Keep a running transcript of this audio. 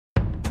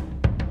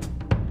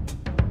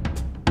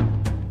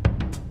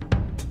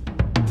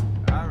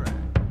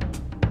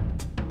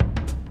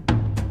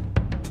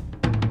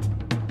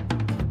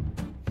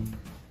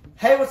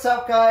Hey, what's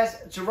up guys?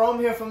 Jerome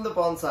here from the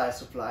Bonsai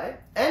Supply,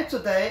 and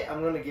today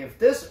I'm going to give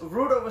this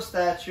root over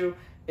statue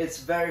its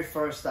very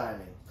first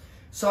styling.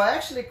 So I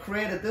actually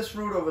created this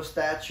root over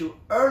statue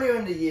earlier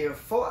in the year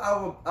for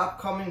our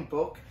upcoming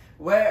book,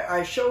 where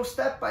I show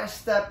step by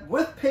step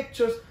with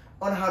pictures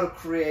on how to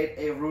create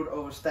a root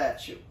over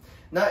statue.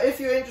 Now if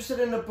you're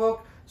interested in the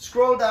book,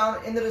 scroll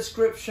down in the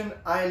description.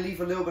 I leave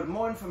a little bit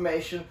more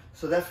information,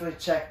 so definitely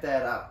check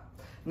that out.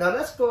 Now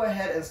let's go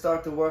ahead and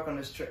start to work on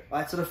this tree.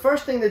 Alright, so the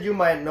first thing that you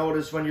might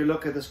notice when you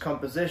look at this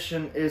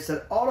composition is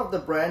that all of the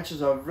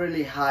branches are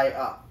really high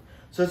up.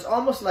 So it's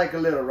almost like a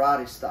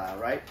literati style,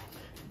 right?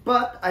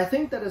 But I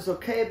think that is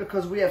okay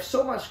because we have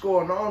so much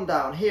going on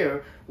down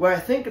here where I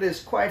think it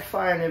is quite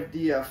fine if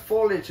the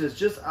foliage is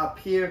just up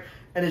here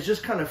and it's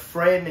just kind of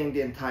framing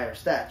the entire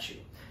statue.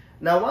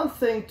 Now one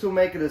thing to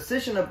make a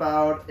decision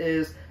about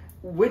is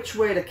which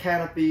way the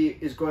canopy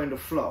is going to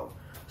flow.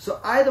 So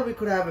either we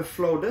could have it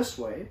flow this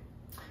way,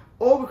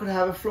 or we could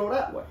have it flow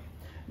that way.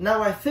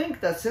 Now I think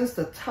that since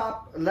the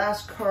top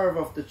last curve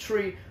of the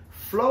tree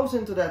flows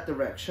into that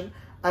direction,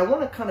 I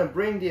want to kind of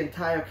bring the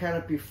entire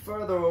canopy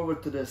further over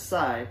to this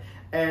side,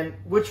 and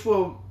which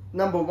will,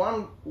 number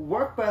one,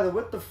 work better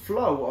with the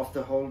flow of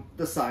the whole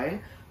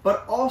design,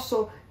 but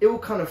also it will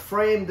kind of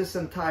frame this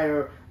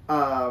entire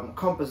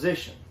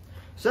composition.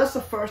 So that's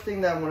the first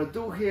thing that I'm going to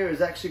do here,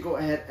 is actually go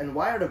ahead and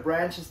wire the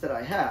branches that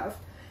I have.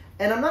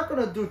 And I'm not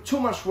going to do too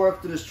much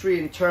work to this tree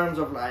in terms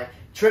of like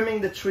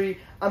trimming the tree.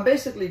 I'm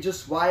basically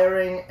just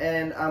wiring,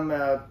 and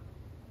I'm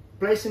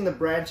placing the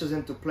branches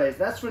into place.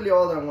 That's really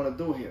all that I'm going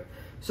to do here.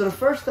 So the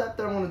first step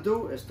that I'm going to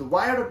do is to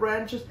wire the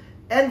branches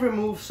and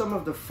remove some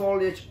of the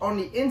foliage on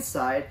the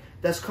inside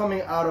that's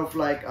coming out of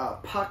like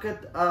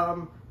pocket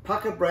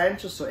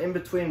branches. So in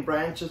between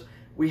branches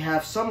we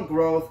have some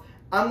growth.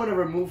 I'm going to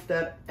remove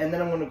that, and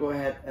then I'm going to go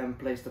ahead and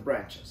place the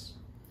branches.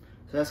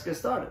 So let's get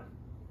started.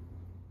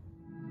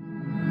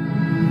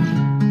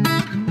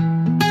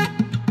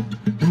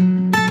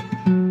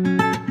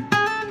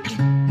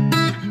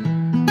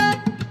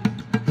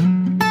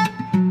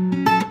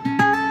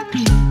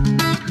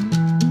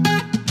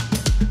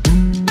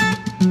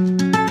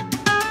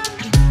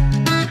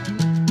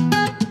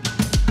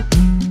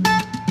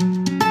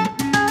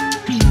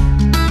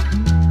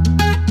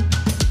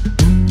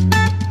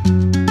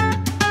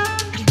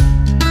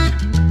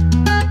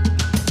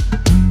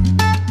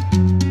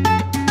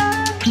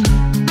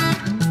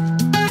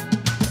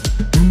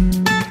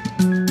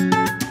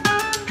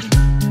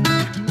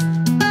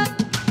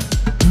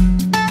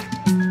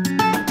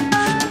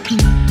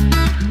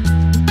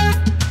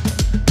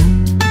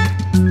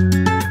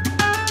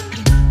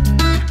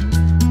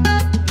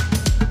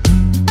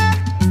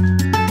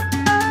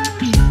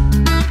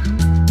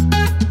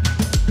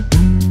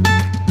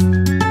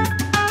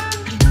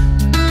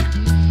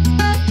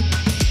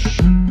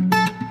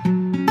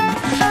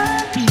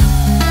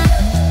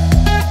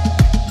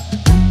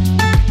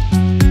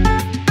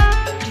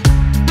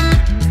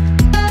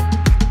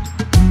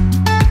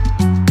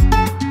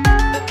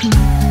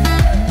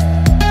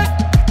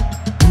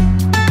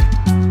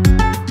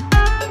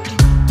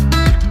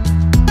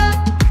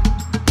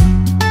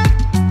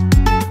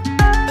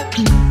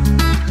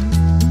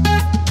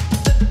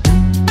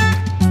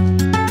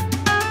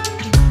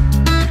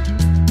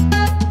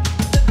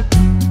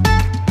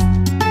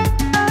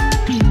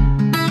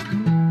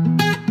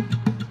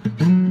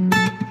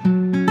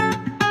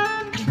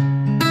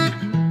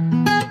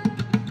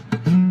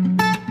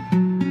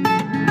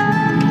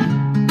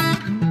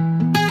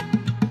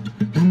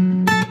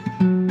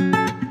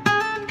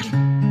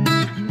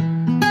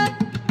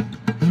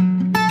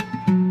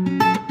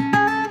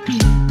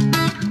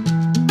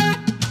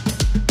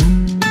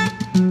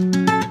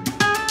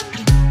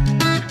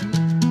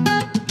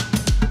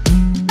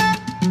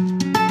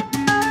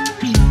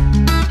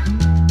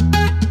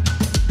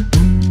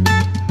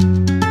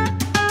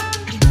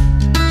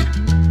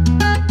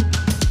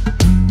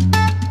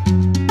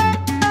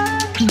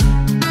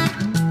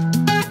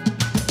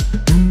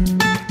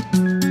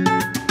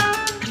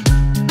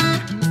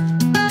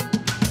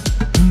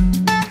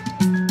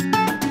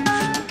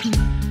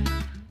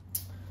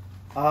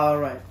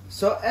 Alright,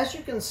 so as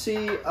you can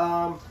see,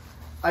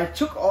 I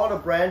took all the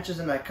branches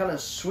and I kind of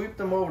sweep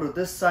them over to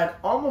this side,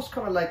 almost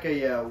kind of like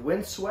a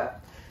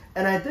windswept.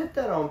 And I did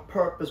that on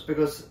purpose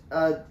because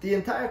the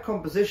entire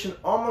composition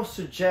almost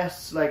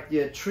suggests like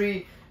the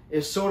tree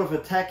is sort of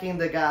attacking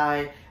the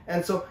guy,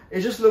 and so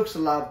it just looks a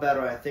lot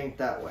better, I think,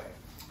 that way.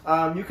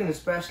 You can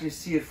especially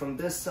see it from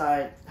this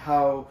side,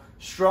 how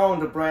strong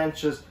the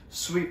branches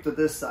sweep to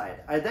this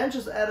side. I then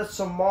just added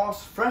some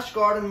moss, fresh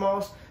garden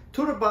moss,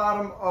 to the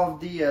bottom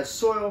of the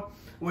soil,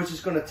 which is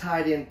going to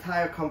tie the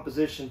entire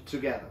composition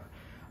together.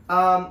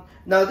 Now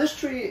this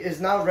tree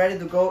is now ready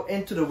to go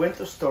into the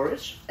winter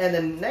storage, and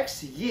then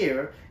next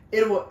year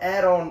it will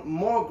add on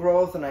more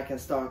growth, and I can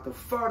start to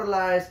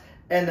fertilize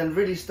and then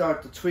really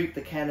start to tweak the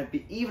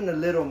canopy even a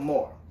little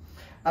more.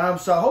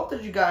 So I hope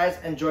that you guys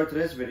enjoyed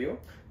today's video.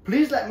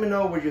 Please let me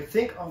know what you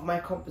think of my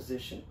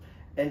composition.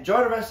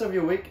 Enjoy the rest of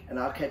your week, and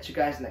I'll catch you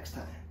guys next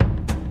time.